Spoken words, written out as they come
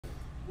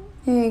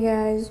Hey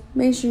guys,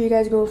 make sure you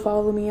guys go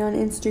follow me on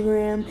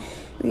Instagram.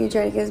 We can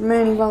try to get as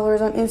many followers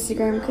on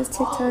Instagram because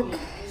TikTok.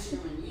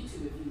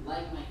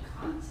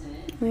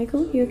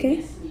 Michael, you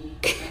okay?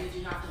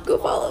 Go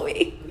follow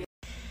me.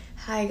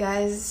 Hi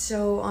guys,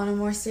 so on a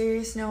more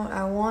serious note,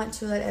 I want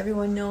to let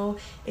everyone know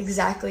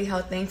exactly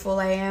how thankful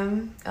I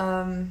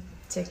am.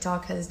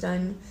 TikTok has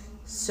done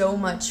so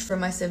much for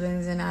my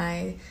siblings and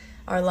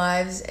our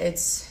lives.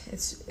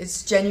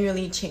 It's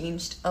genuinely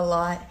changed a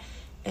lot.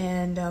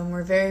 And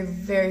we're very,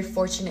 very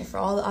fortunate for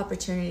all the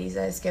opportunities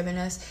that it's given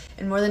us.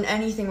 And more than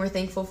anything, we're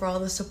thankful for all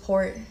the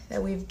support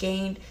that we've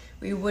gained.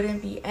 We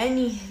wouldn't be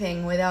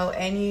anything without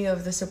any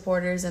of the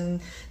supporters and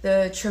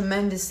the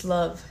tremendous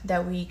love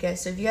that we get.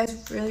 So if you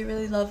guys really,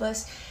 really love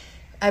us,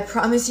 I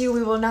promise you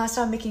we will not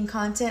stop making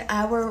content.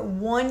 Our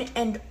one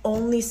and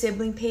only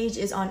sibling page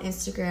is on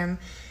Instagram,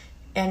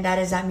 and that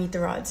is at Meet the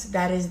Rods.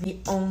 That is the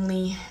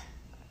only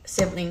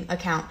sibling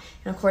account.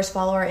 And of course,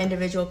 follow our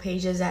individual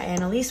pages at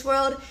Annalise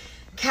World,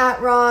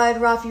 Cat Rod,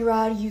 Rafi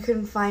Rod. You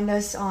can find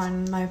us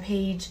on my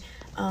page.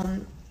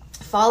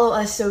 Follow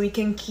us so we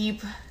can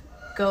keep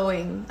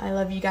going. I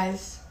love you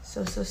guys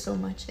so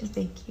much, and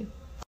thank you.